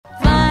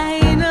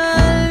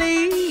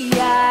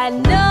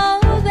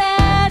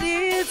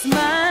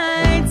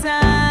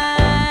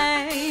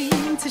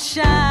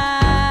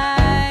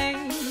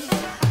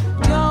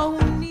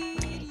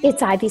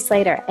it's Ivy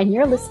Slater, and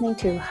you're listening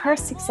to Her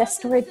Success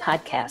Story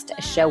podcast,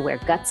 a show where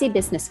gutsy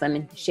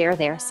businesswomen share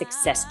their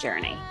success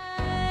journey.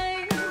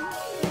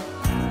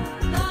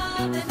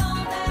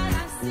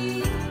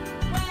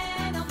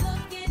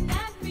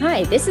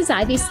 Hi, this is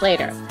Ivy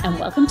Slater, and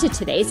welcome to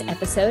today's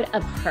episode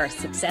of Her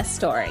Success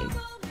Story.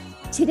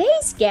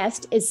 Today's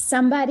guest is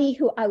somebody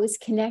who I was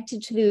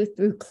connected to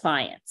through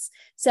clients.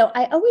 So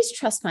I always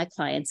trust my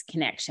clients'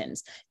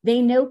 connections.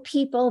 They know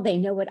people, they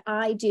know what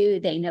I do,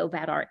 they know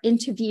about our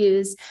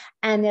interviews.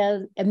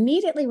 And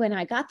immediately when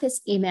I got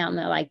this email, and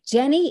they're like,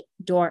 Jenny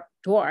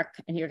Dwork,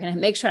 and you're going to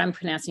make sure I'm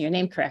pronouncing your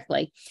name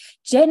correctly.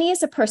 Jenny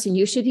is a person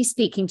you should be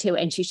speaking to,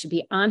 and she should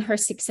be on Her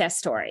Success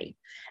Story.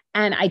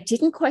 And I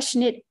didn't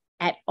question it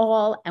at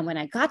all. And when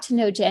I got to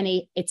know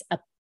Jenny, it's an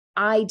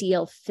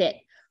ideal fit.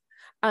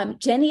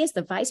 Jenny is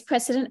the Vice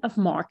President of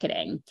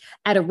Marketing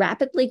at a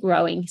rapidly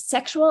growing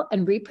sexual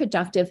and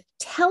reproductive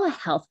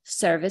telehealth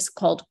service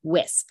called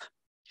WISP.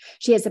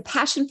 She has a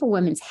passion for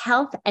women's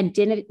health and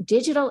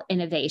digital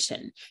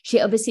innovation. She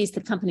oversees the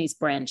company's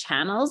brand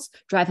channels,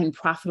 driving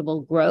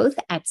profitable growth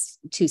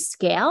to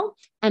scale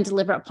and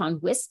deliver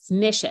upon WISP's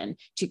mission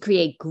to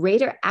create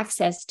greater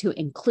access to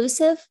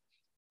inclusive,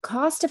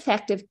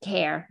 cost-effective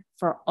care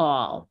for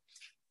all.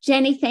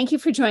 Jenny, thank you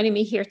for joining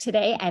me here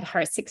today at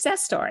Her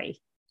Success Story.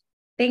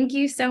 Thank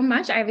you so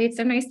much, Ivy. It's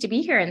so nice to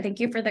be here, and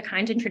thank you for the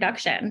kind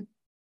introduction.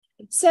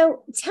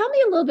 So tell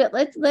me a little bit,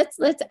 let's,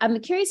 I'm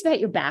curious about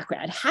your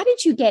background. How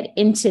did you get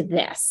into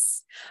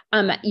this?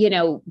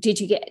 Did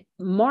you get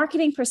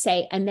marketing per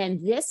se, and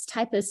then this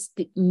type of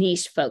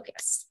niche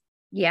focus?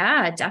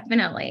 Yeah,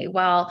 definitely.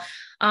 Well,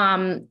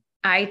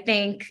 I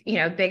think,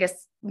 biggest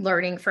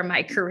learning from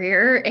my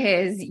career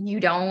is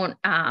you don't,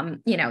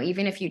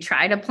 even if you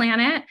try to plan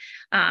it,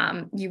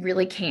 you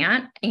really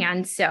can't.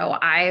 And so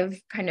I've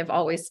kind of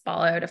always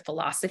followed a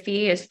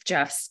philosophy of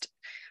just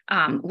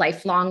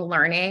lifelong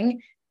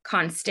learning,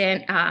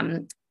 constant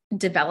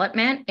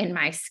development in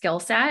my skill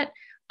set,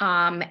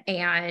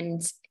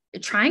 and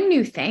trying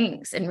new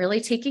things and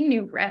really taking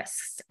new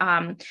risks.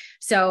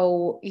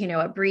 So,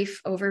 a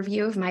brief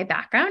overview of my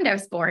background. I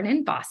was born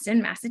in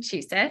Boston,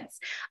 Massachusetts.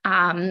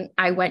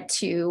 I went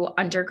to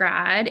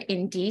undergrad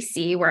in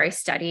DC, where I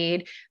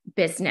studied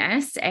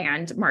business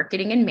and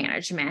marketing and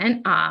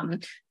management.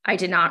 I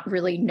did not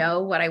really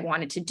know what I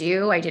wanted to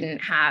do. I didn't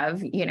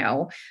have,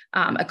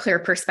 a clear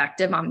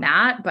perspective on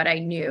that, but I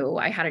knew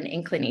I had an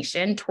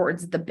inclination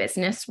towards the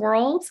business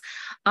world.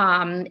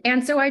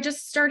 And so I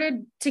just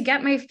started to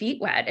get my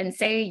feet wet and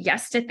say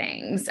yes to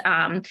things.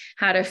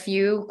 Had a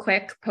few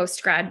quick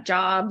post-grad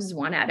jobs,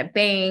 one at a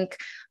bank,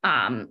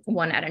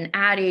 one at an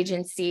ad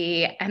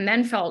agency, and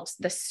then felt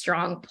the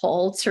strong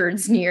pull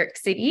towards New York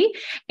City.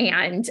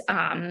 And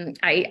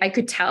I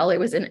could tell it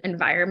was an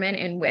environment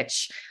in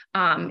which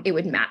it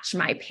would match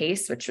my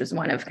pace, which was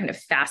one of kind of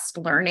fast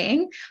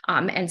learning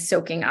and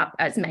soaking up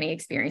as many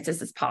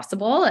experiences as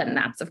possible. And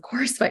that's, of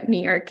course, what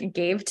New York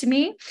gave to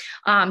me.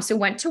 So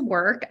went to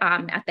work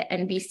at the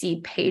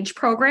NBC Page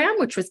program,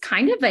 which was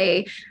kind of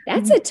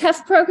that's a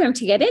tough program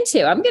to get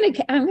into. I'm going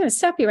to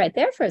stop you right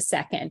there for a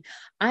second.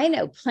 I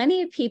know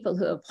plenty of people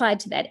who applied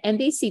to that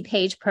NBC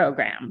Page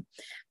program.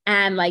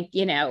 And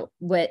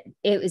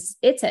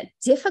it's a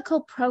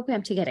difficult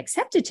program to get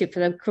accepted to. For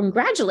the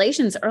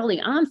congratulations early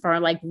on for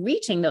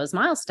reaching those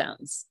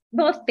milestones.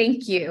 Well,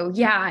 thank you.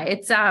 Yeah,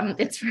 it's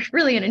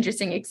really an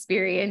interesting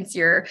experience.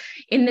 You're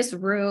in this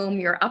room,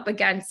 you're up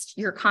against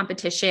your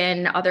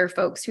competition, other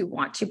folks who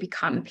want to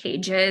become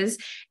pages,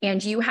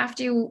 and you have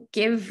to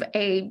give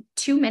a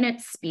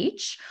 2-minute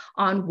speech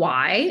on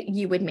why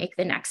you would make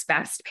the next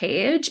best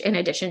page, in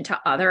addition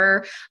to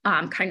other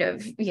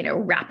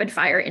rapid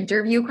fire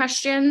interview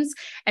questions.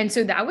 And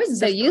so that was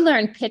you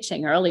learned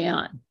pitching early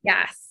on.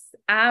 Yes,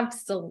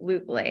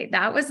 absolutely.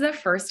 That was the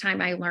first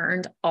time I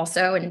learned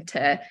also, and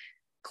to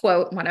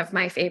quote one of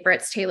my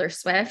favorites, Taylor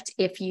Swift,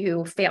 if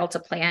you fail to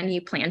plan,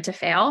 you plan to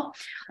fail.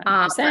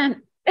 100%.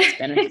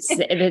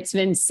 It's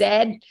been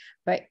said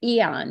for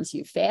eons.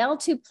 You fail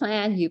to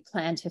plan, you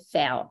plan to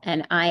fail.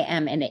 And I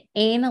am an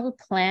anal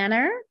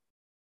planner.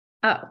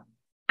 Oh,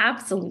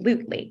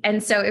 absolutely.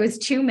 And so it was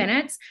 2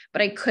 minutes,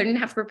 but I couldn't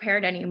have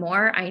prepared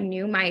anymore. I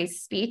knew my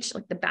speech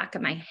like the back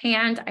of my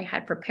hand. I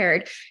had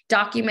prepared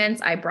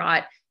documents. I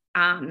brought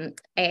a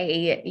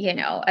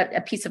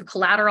piece of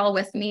collateral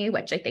with me,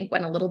 which I think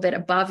went a little bit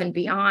above and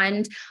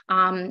beyond.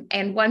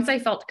 And once I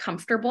felt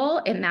comfortable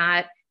in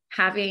that,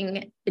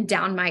 having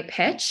down my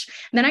pitch,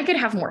 then I could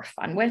have more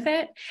fun with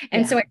it.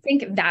 And so I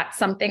think that's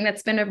something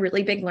that's been a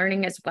really big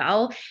learning as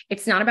well.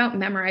 It's not about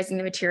memorizing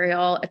the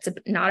material. It's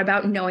not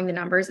about knowing the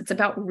numbers. It's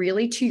about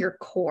really to your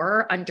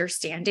core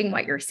understanding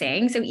what you're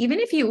saying. So even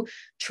if you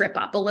trip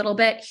up a little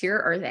bit here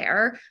or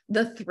there,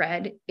 the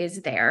thread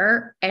is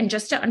there. And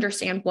just to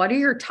understand, what are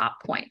your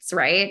top points,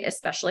 right?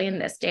 Especially in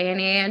this day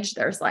and age,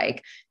 there's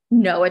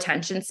no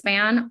attention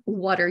span.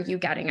 What are you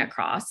getting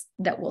across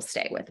that will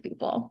stay with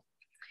people?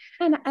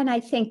 And I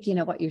think,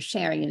 what you're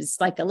sharing is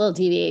like a little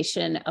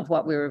deviation of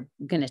what we were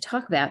going to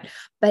talk about,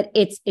 but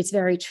it's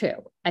very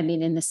true. I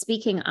mean, in the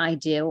speaking I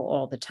do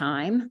all the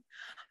time,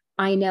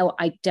 I know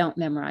I don't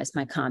memorize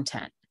my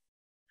content.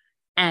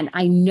 And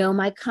I know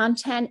my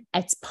content,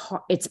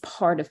 it's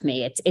part of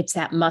me. It's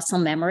that muscle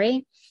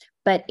memory,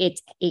 but it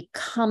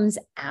comes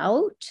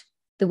out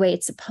the way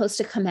it's supposed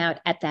to come out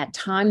at that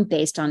time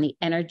based on the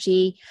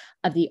energy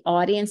of the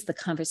audience, the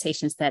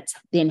conversations that's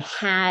been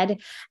had.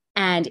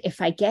 And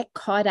if I get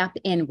caught up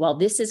in, well,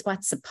 this is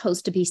what's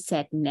supposed to be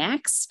said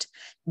next,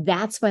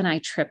 that's when I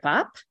trip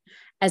up,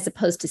 as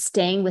opposed to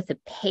staying with the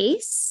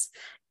pace.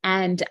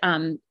 And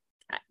I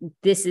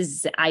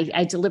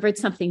delivered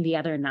something the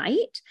other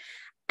night.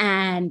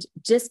 And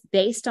just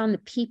based on the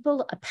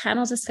people, a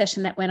panel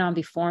discussion that went on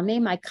before me,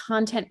 my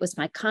content was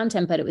my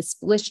content, but it was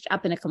squished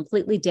up in a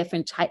completely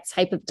different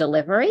type of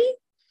delivery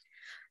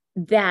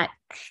that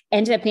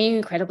ended up being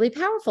incredibly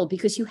powerful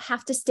because you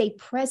have to stay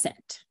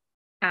present.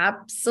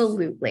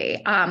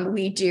 Absolutely.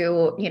 We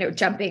do,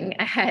 jumping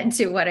ahead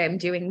to what I'm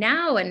doing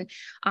now. And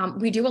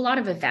we do a lot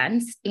of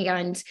events,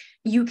 and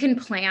you can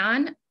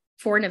plan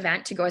for an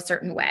event to go a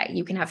certain way.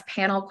 You can have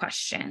panel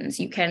questions.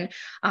 You can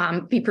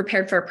be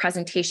prepared for a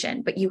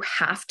presentation, but you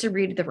have to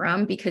read the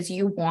room because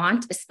you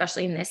want,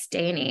 especially in this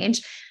day and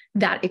age,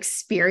 that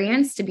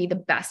experience to be the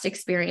best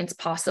experience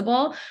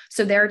possible.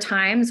 So there are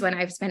times when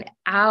I've spent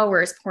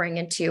hours pouring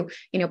into,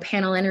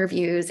 panel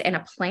interviews and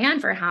a plan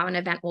for how an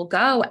event will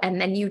go.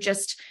 And then you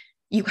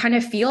kind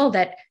of feel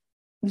that,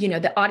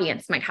 the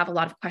audience might have a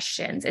lot of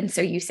questions. And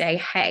so you say,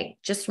 hey,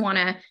 just want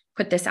to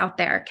put this out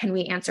there. Can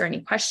we answer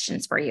any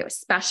questions for you,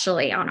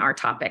 especially on our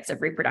topics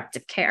of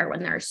reproductive care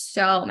when there are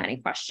so many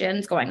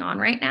questions going on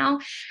right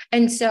now?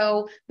 And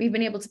so we've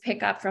been able to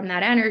pick up from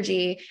that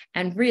energy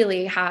and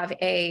really have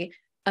a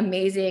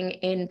amazing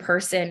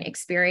in-person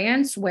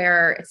experience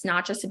where it's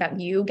not just about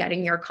you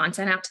getting your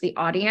content out to the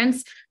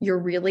audience, you're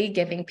really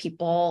giving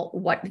people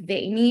what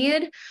they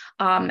need.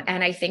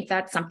 And I think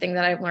that's something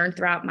that I've learned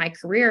throughout my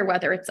career,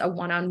 whether it's a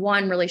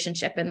one-on-one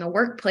relationship in the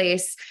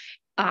workplace.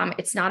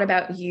 It's not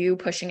about you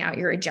pushing out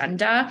your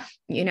agenda.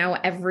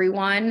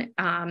 Everyone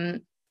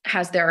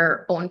has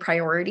their own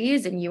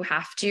priorities, and you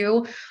have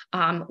to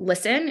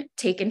listen,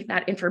 take in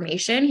that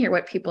information, hear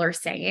what people are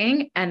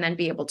saying, and then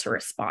be able to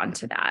respond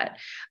to that.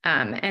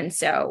 And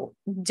so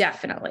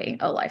definitely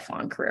a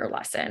lifelong career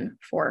lesson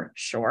for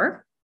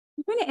sure.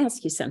 I'm going to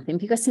ask you something,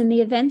 because in the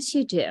events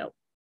you do,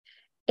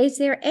 is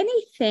there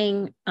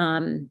anything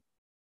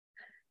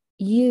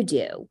you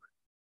do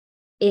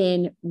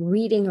in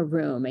reading a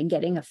room and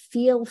getting a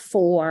feel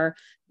for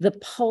the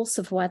pulse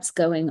of what's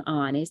going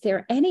on? Is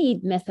there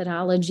any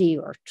methodology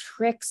or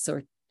tricks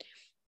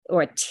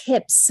or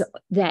tips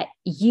that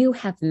you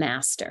have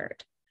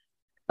mastered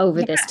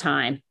over this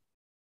time?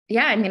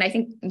 Yeah. I mean, I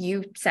think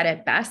you said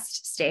it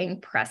best, staying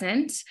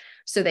present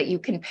so that you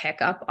can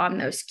pick up on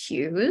those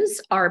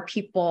cues. Are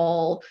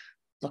people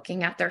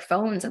looking at their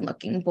phones and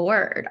looking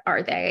bored?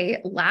 Are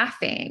they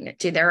laughing?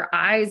 Do their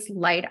eyes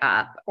light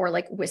up or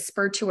like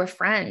whisper to a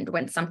friend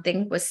when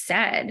something was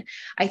said?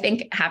 I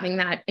think having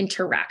that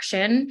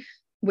interaction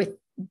with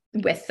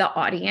the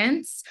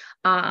audience,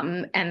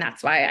 and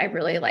that's why I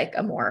really like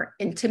a more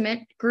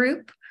intimate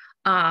group,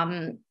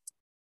 or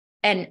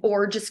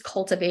just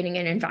cultivating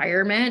an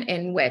environment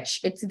in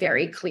which it's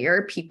very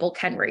clear people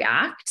can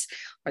react,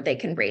 or they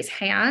can raise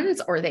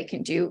hands, or they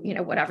can do,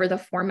 whatever the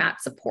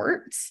format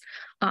supports,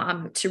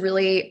 to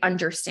really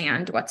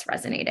understand what's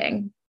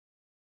resonating.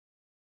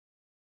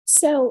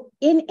 So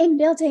in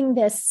building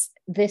this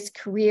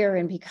career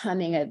and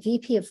becoming a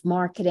VP of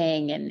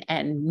marketing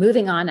and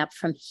moving on up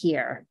from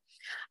here,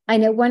 I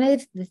know one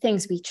of the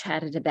things we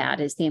chatted about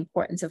is the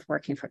importance of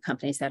working for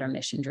companies that are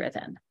mission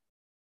driven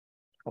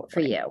for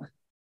you.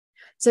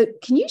 So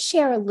can you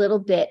share a little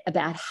bit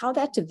about how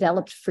that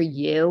developed for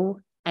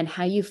you and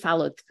how you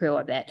followed through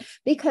of it?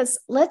 Because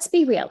let's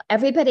be real,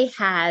 everybody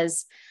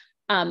has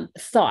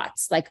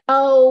thoughts like,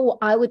 oh,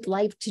 I would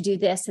like to do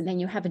this. And then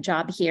you have a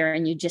job here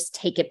and you just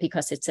take it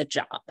because it's a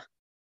job.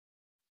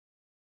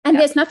 And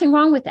there's nothing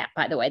wrong with that,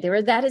 by the way.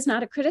 That is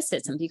not a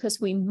criticism, because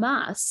we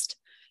must,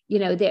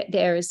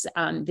 there's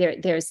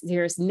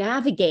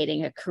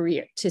navigating a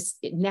career, to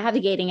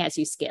navigating as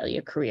you scale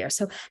your career.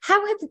 So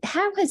how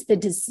has the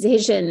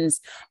decisions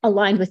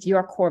aligned with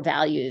your core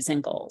values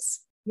and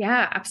goals?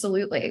 Yeah,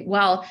 absolutely.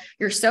 Well,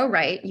 you're so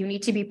right. You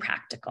need to be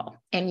practical,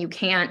 and you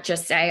can't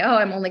just say, oh,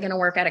 I'm only going to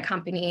work at a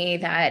company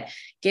that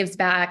gives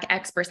back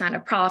X%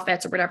 of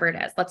profits or whatever it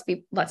is.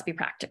 Let's be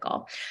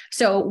practical.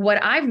 So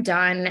what I've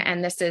done,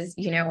 and this is,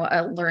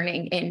 a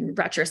learning in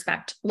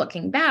retrospect,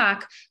 looking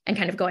back and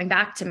kind of going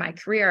back to my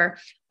career,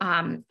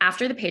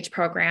 after the PAGE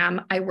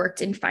program, I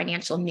worked in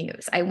financial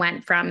news. I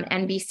went from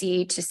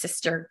NBC to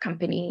sister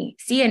company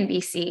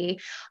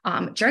CNBC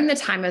during the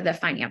time of the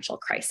financial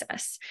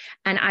crisis.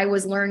 And I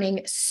was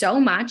learning so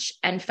much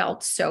and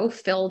felt so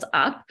filled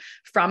up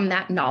from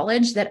that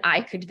knowledge that I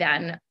could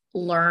then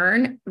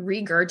learn,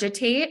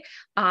 regurgitate,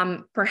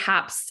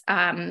 perhaps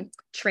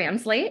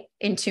translate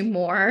into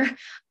more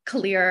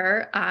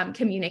clear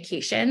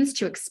communications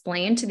to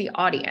explain to the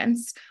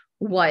audience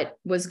what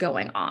was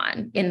going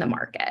on in the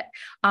market.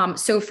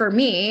 So for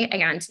me,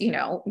 and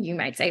you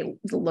might say,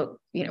 look,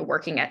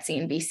 working at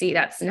CNBC.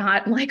 That's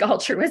not like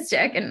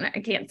altruistic, and I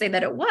can't say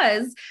that it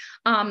was.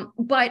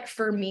 But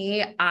for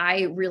me,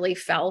 I really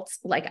felt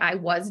like I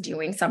was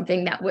doing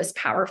something that was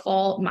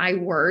powerful. My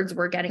words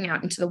were getting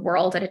out into the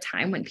world at a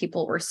time when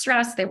people were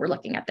stressed. They were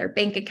looking at their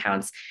bank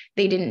accounts.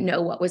 They didn't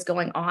know what was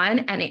going on.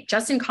 And it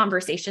just in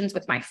conversations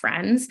with my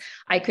friends,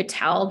 I could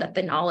tell that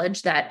the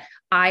knowledge that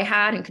I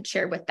had and could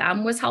share with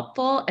them was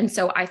helpful. And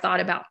so I thought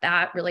about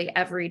that really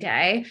every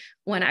day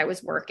when I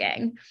was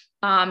working.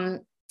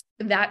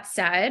 That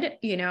said,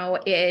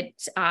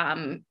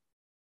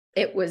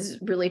 it was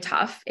really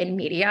tough in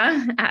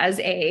media as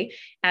a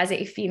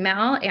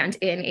female and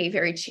in a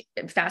very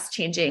fast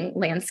changing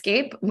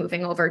landscape,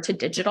 moving over to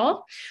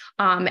digital.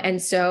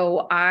 And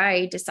so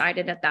I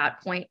decided at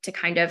that point to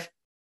kind of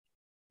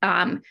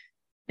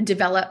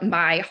develop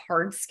my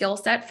hard skill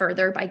set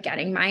further by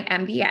getting my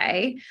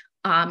MBA.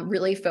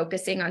 Really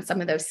focusing on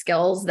some of those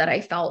skills that I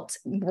felt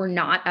were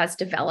not as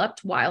developed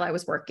while I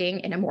was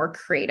working in a more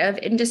creative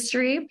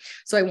industry.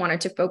 So I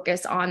wanted to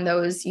focus on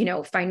those,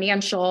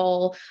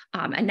 financial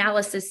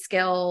analysis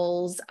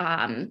skills,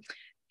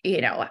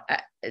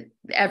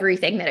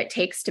 everything that it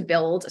takes to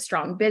build a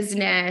strong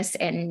business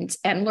and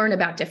learn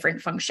about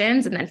different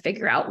functions and then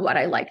figure out what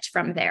I liked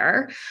from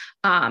there.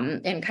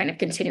 And kind of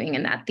continuing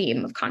in that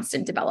theme of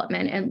constant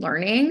development and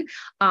learning.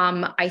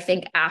 I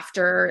think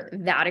after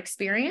that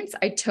experience,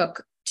 I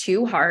took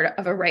too hard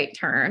of a right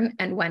turn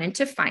and went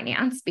into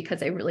finance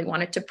because I really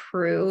wanted to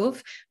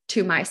prove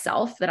to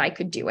myself that I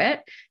could do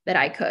it, that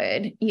I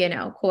could,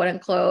 quote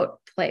unquote,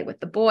 play with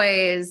the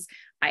boys.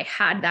 I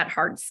had that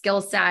hard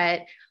skill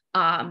set.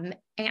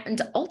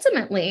 And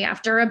ultimately,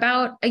 after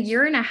about a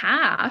year and a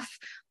half,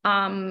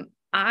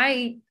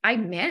 I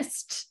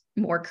missed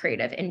more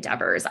creative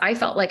endeavors. I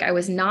felt like I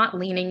was not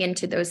leaning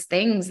into those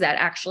things that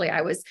actually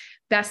I was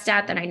best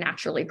at, that I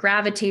naturally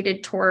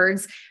gravitated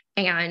towards.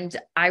 And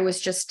I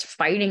was just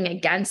fighting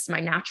against my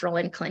natural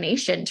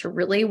inclination to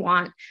really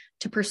want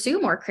to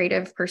pursue more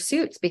creative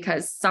pursuits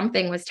because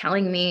something was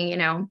telling me,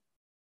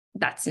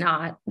 that's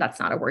not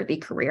a worthy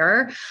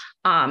career.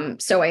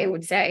 So I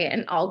would say,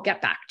 and I'll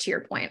get back to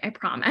your point, I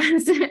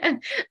promise,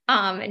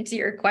 and to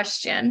your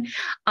question,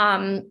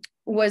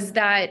 was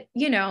that,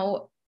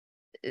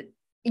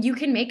 you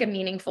can make a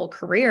meaningful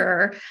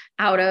career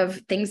out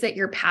of things that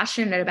you're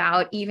passionate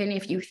about, even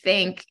if you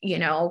think,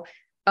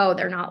 oh,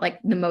 they're not like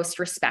the most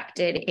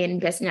respected in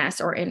business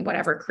or in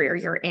whatever career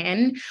you're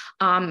in.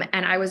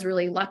 And I was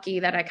really lucky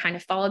that I kind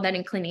of followed that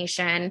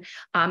inclination.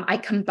 I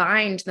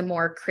combined the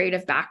more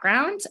creative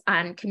background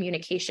and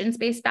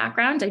communications-based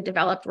background I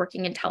developed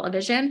working in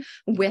television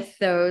with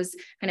those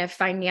kind of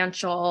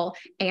financial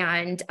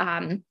and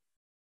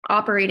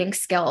operating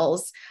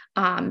skills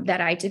that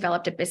I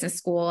developed at business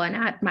school and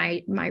at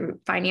my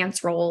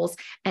finance roles,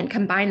 and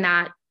combine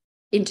that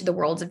into the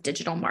worlds of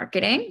digital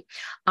marketing,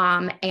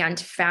 and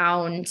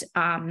found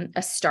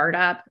a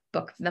startup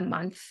book of the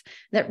month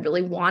that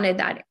really wanted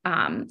that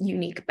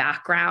unique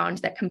background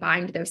that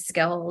combined those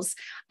skills,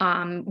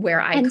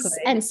 where I could.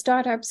 And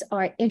startups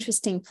are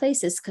interesting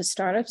places because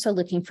startups are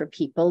looking for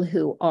people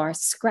who are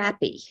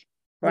scrappy,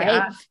 right?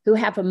 Yeah. Who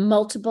have a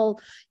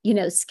multiple,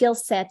 skill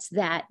sets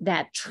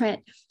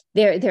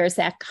there's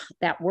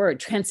that word,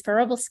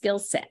 transferable skill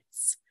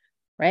sets,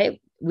 right?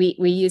 We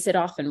use it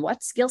often.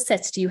 What skill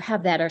sets do you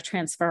have that are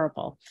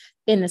transferable?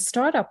 In the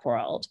startup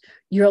world,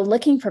 you're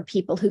looking for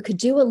people who could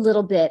do a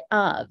little bit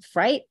of,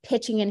 right?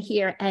 Pitching in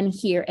here and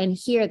here and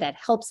here that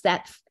helps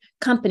that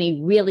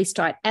company really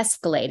start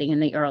escalating in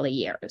the early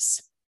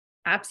years.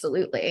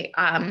 Absolutely.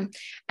 And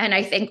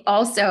I think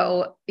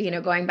also,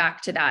 going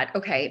back to that,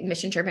 okay,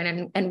 mission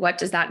driven and what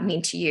does that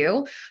mean to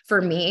you?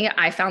 For me,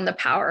 I found the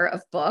power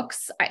of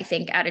books. I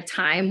think at a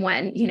time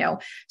when,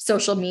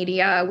 social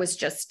media was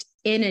just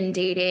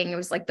inundating, it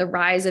was like the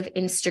rise of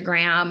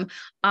Instagram.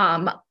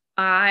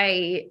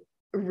 I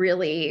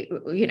really,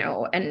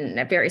 and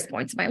at various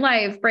points in my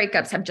life,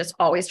 breakups have just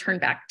always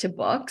turned back to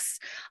books,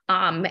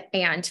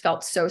 and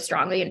felt so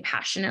strongly and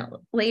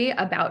passionately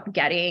about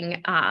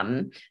getting,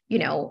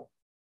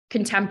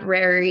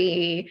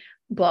 contemporary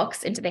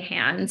books into the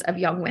hands of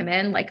young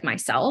women like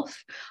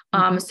myself.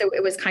 So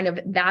it was kind of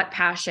that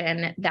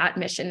passion, that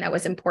mission that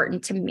was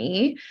important to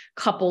me,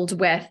 coupled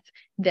with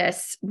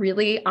this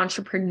really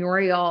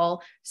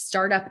entrepreneurial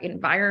startup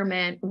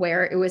environment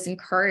where it was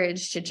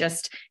encouraged to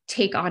just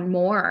take on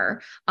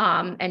more,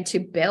 and to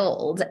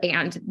build.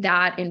 And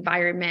that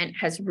environment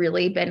has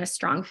really been a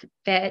strong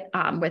fit,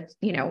 with,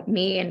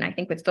 me. And I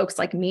think with folks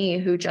like me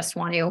who just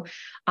want to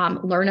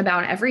learn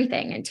about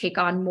everything and take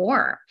on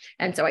more.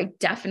 And so I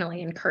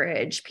definitely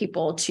encourage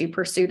people to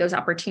pursue those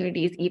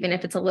opportunities, even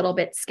if it's a little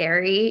bit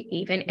scary,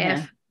 even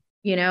if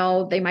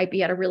they might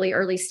be at a really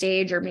early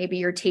stage, or maybe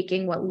you're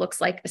taking what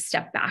looks like a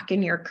step back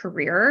in your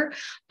career.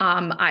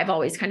 I've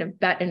always kind of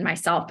bet in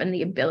myself and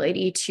the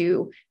ability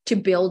to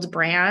build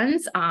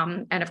brands.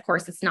 And of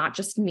course, it's not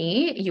just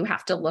me. You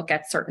have to look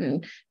at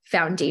certain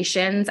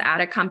foundations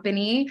at a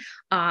company.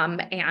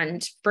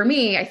 And for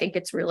me, I think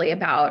it's really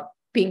about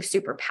being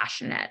super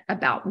passionate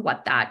about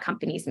what that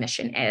company's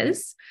mission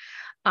is.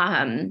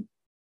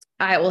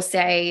 I will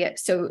say,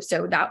 so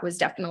that was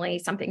definitely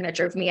something that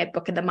drove me at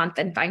Book of the Month,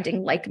 and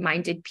finding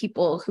like-minded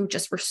people who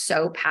just were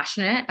so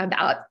passionate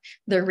about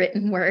the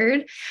written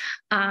word.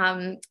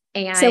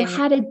 So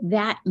how did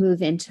that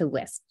move into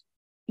WISP?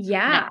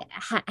 Yeah.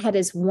 How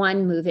does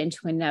one move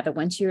into another?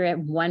 Once you're at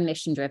one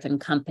mission-driven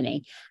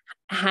company,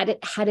 how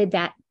did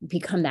that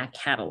become that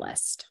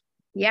catalyst?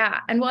 Yeah.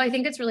 And well, I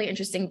think it's really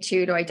interesting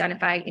too, to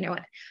identify,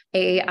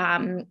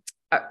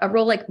 a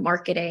role like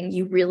marketing.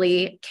 You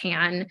really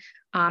can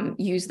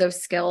use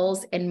those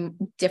skills in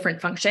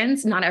different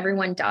functions. Not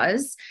everyone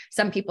does.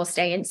 Some people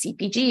stay in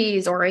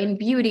CPGs or in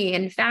beauty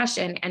and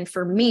fashion. And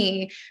for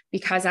me,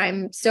 because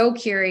I'm so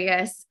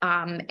curious,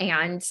 and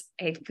I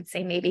would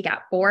say maybe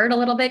got bored a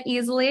little bit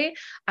easily,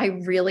 I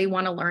really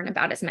want to learn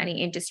about as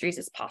many industries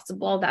as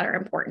possible that are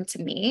important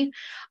to me.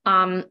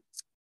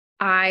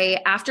 I,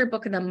 after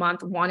Book of the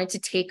Month, wanted to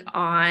take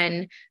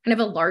on kind of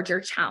a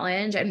larger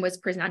challenge, and was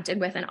presented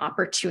with an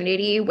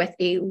opportunity with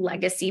a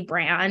legacy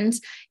brand,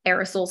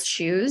 Aerosol's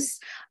shoes.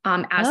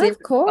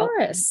 Of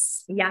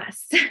course.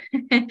 Yes.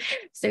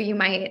 So you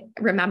might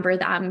remember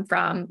them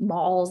from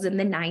malls in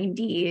the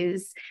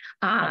 90s.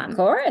 Of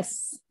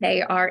course.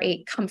 They are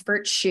a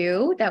comfort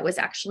shoe that was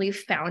actually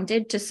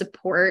founded to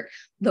support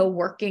the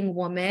working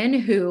woman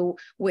who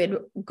would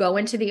go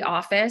into the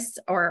office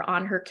or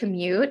on her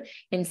commute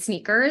in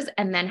sneakers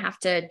and then have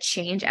to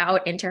change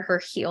out into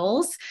her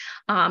heels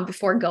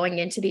before going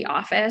into the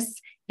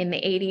office in the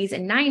 80s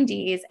and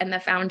 90s. And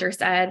the founder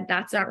said,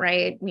 that's not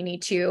right. We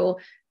need to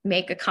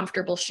make a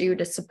comfortable shoe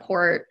to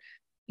support,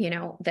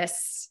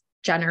 this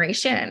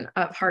generation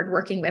of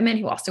hardworking women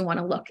who also want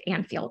to look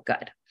and feel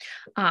good.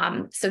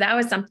 So that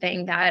was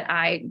something that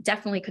I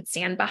definitely could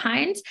stand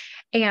behind.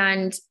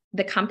 And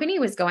the company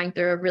was going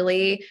through a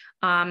really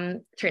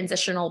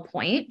transitional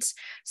point.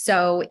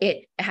 So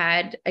it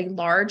had a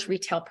large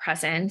retail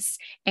presence.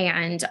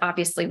 And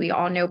obviously we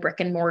all know brick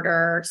and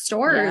mortar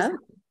stores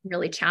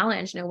really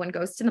challenged. No one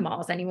goes to the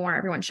malls anymore.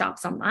 Everyone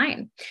shops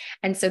online.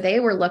 And so they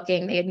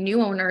had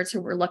new owners who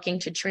were looking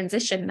to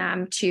transition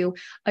them to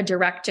a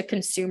direct to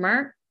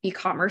consumer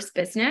e-commerce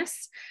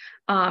business.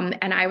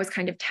 And I was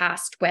kind of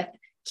tasked with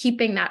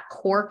keeping that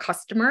core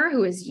customer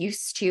who is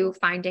used to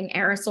finding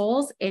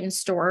aerosols in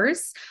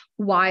stores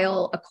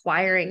while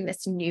acquiring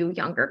this new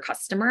younger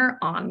customer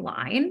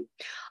online.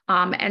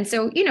 And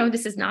so,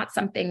 this is not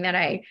something that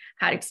I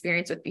had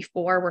experience with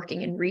before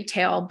working in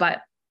retail,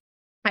 but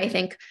I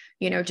think,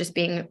 just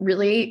being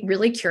really,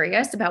 really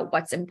curious about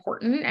what's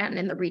important. And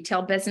in the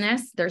retail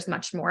business, there's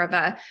much more of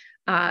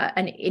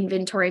an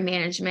inventory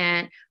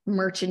management,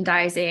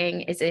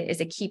 merchandising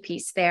is a key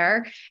piece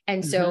there.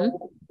 And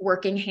so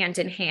working hand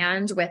in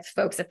hand with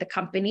folks at the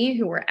company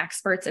who were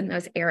experts in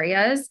those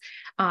areas,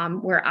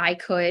 where I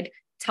could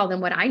tell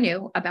them what I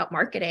knew about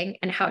marketing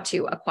and how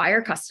to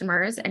acquire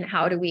customers and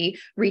how do we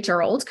reach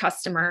our old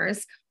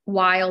customers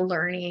while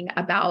learning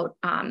about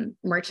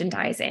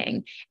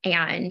merchandising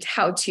and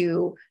how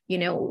to,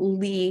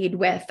 lead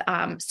with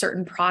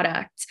certain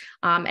products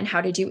and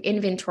how to do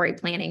inventory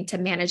planning to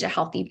manage a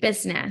healthy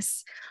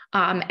business.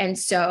 And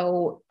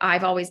so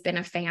I've always been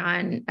a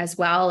fan as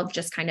well of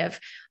just kind of,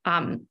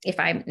 if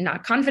I'm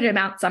not confident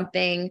about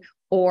something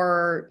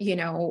or,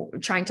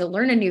 trying to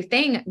learn a new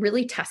thing,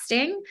 really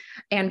testing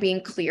and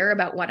being clear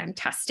about what I'm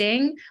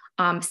testing,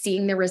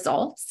 seeing the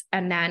results,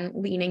 and then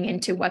leaning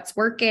into what's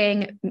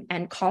working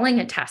and calling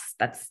a test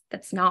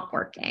that's not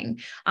working,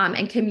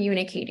 and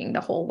communicating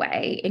the whole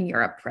way in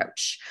your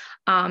approach.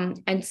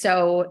 And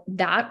so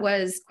that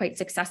was quite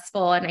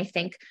successful. And I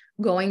think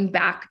going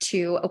back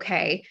to,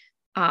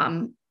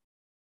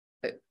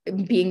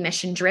 being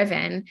mission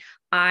driven,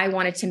 I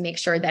wanted to make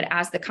sure that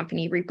as the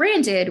company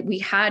rebranded, we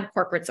had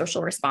corporate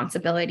social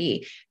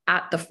responsibility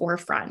at the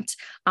forefront.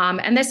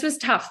 And this was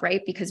tough,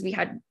 right? Because we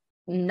had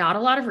not a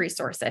lot of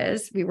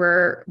resources. We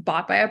were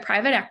bought by a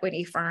private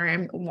equity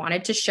firm,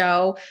 wanted to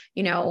show,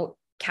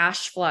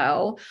 cash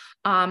flow.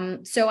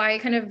 So I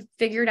kind of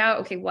figured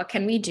out, okay, what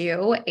can we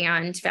do?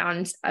 And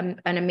found an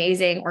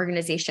amazing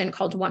organization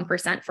called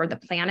 1% for the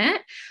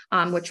Planet,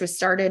 which was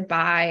started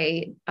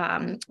by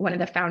one of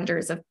the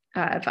founders of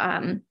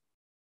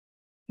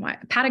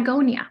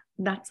Patagonia.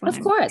 That's what.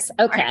 Of course.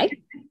 Okay.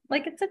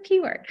 Like it's a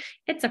keyword.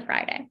 It's a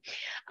Friday.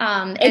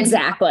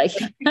 Exactly.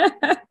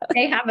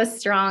 They have a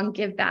strong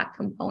give back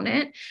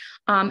component.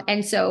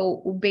 And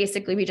so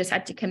basically we just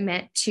had to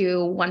commit to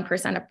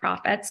 1% of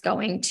profits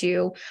going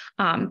to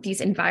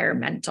these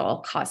environmental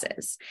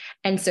causes.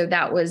 And so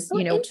that was,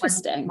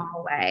 interesting. one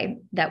small way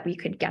that we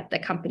could get the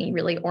company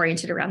really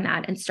oriented around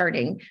that and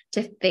starting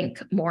to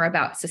think more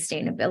about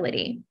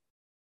sustainability.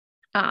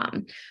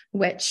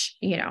 Which,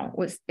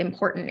 was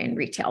important in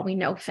retail. We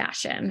know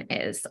fashion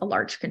is a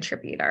large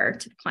contributor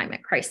to the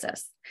climate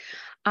crisis.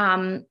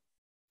 And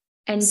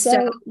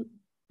so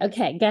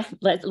okay,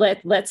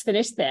 let's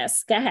finish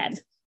this. Go ahead.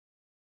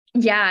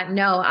 Yeah,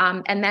 no.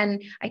 And then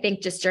I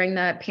think just during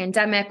the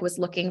pandemic was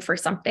looking for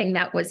something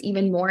that was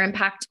even more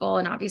impactful,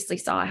 and obviously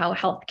saw how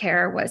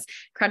healthcare was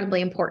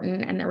incredibly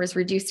important and there was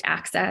reduced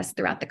access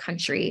throughout the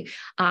country.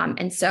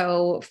 And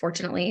so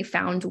fortunately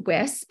found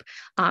WISP.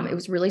 It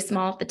was really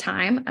small at the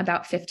time,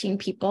 about 15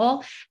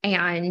 people.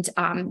 And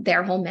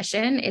their whole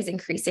mission is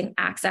increasing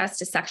access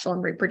to sexual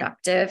and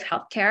reproductive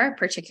healthcare,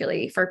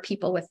 particularly for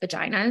people with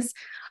vaginas.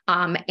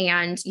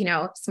 And,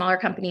 smaller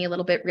company, a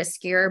little bit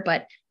riskier,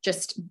 but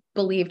just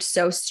believed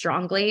so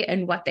strongly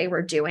in what they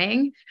were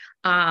doing,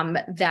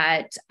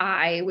 that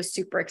I was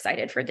super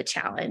excited for the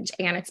challenge.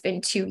 And it's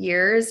been 2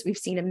 years. We've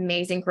seen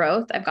amazing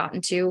growth. I've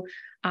gotten to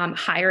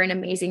hire an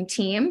amazing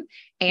team,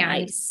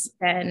 and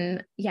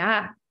then,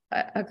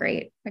 a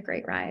great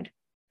ride.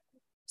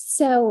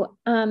 So,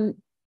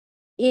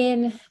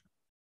 in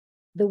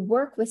the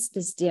work WISP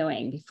is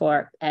doing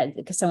before,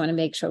 because I want to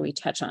make sure we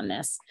touch on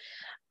this,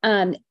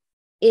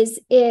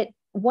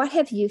 what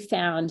have you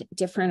found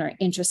different or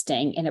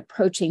interesting in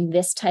approaching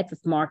this type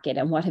of market,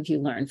 and what have you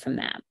learned from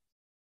that?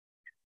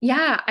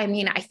 Yeah, I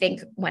mean, I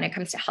think when it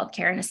comes to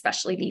healthcare and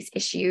especially these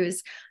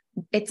issues,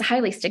 it's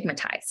highly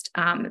stigmatized.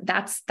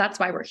 That's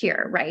why we're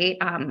here, right?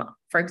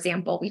 For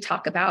example, we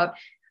talk about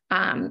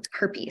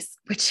herpes,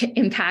 which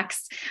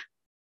impacts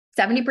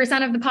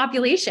 70% of the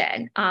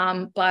population,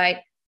 but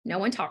no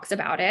one talks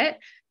about it.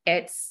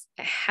 It's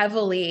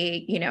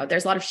heavily,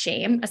 there's a lot of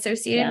shame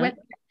associated with it.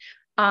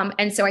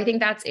 And so I think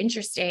that's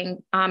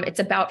interesting. It's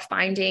about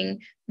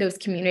finding those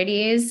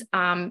communities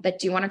that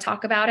do want to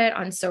talk about it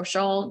on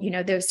social,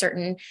 those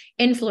certain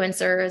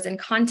influencers and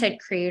content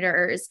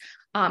creators,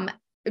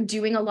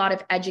 doing a lot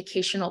of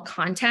educational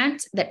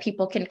content that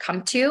people can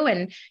come to.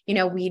 And,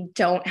 we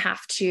don't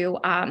have to,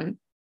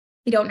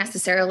 you don't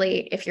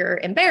necessarily, if you're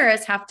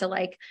embarrassed, have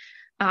to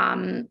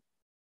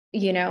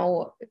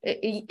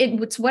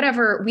it's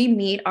whatever. We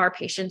meet our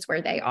patients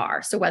where they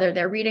are. So whether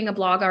they're reading a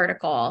blog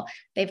article,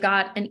 they've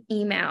got an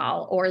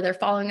email, or they're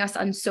following us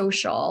on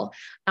social,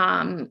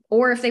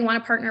 or if they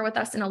want to partner with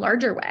us in a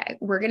larger way,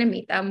 we're going to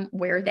meet them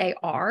where they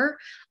are.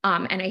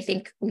 And I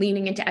think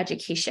leaning into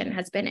education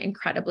has been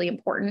incredibly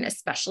important,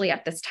 especially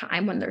at this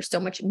time when there's so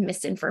much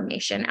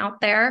misinformation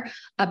out there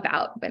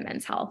about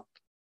women's health.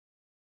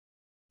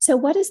 So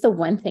what is the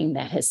one thing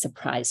that has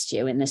surprised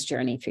you in this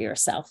journey for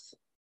yourself?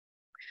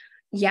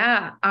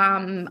 Yeah.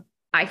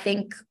 I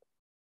think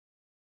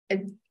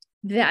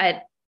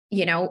that,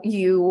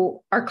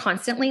 you are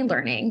constantly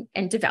learning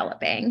and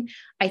developing.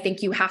 I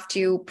think you have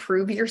to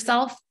prove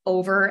yourself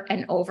over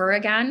and over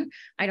again.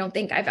 I don't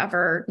think I've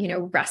ever,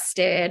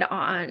 rested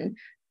on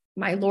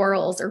my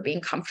laurels or being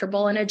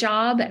comfortable in a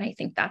job. And I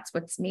think that's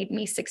what's made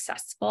me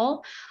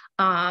successful.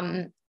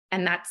 And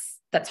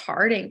that's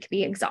hard and can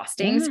be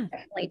exhausting. So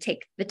definitely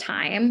take the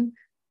time,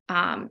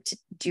 to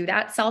do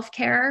that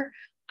self-care.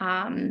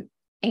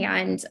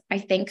 And I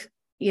think,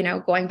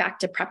 going back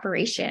to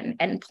preparation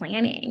and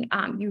planning,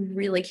 you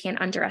really can't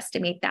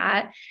underestimate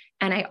that.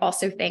 And I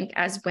also think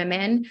as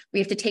women, we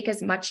have to take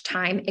as much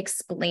time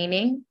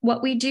explaining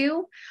what we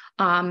do,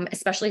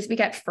 especially as we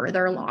get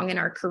further along in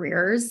our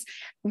careers,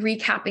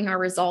 recapping our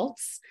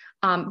results,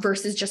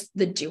 versus just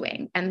the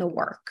doing and the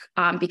work,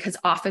 because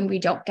often we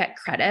don't get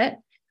credit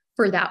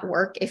for that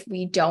work if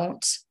we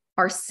don't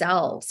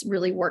ourselves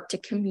really work to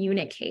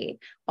communicate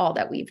all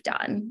that we've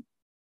done.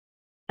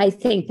 I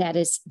think that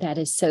is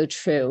so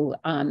true,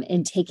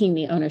 in taking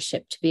the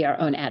ownership to be our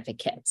own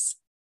advocates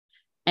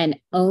and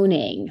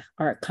owning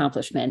our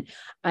accomplishment.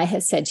 I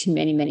have said to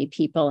many, many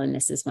people, and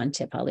this is one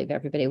tip I'll leave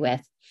everybody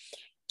with,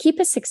 keep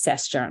a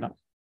success journal.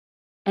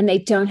 And they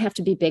don't have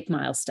to be big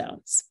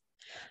milestones.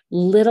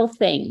 Little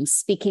things,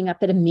 speaking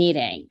up at a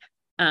meeting,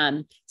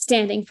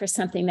 standing for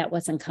something that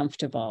wasn't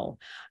comfortable,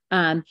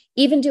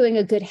 even doing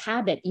a good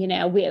habit.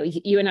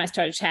 You and I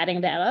started chatting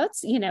about,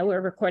 we're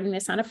recording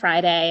this on a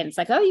Friday, and it's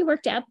like, oh, you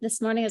worked out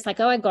this morning. It's like,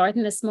 oh, I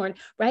gardened this morning,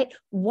 right?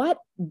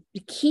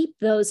 Keep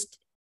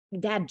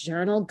that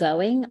journal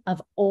going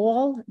of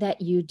all that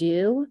you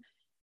do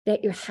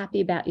that you're happy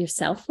about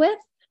yourself with,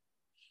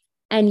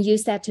 and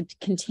use that to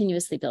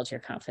continuously build your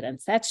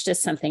confidence. That's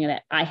just something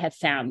that I have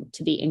found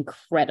to be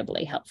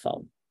incredibly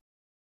helpful.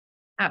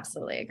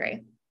 Absolutely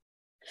agree.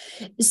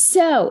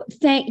 So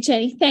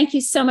Jenny, thank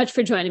you so much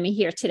for joining me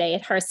here today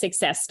at Her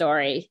Success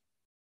Story.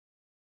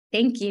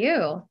 Thank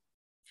you.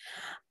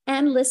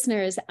 And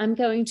listeners, I'm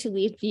going to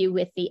leave you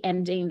with the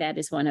ending that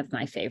is one of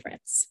my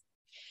favorites.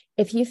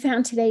 If you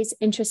found today's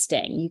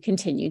interesting, you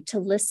continue to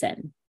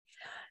listen.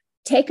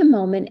 Take a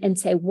moment and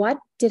say, what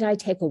did I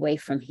take away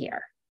from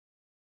here?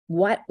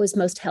 What was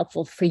most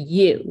helpful for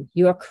you,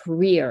 your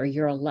career,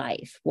 your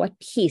life? What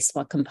piece,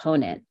 what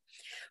component?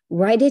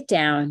 Write it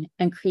down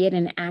and create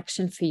an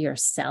action for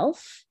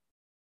yourself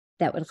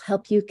that will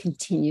help you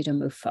continue to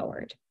move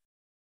forward.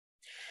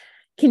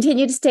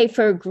 Continue to stay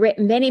for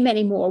many,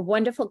 many more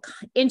wonderful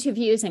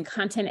interviews and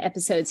content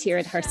episodes here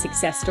at Her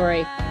Success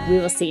Story. We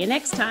will see you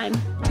next time.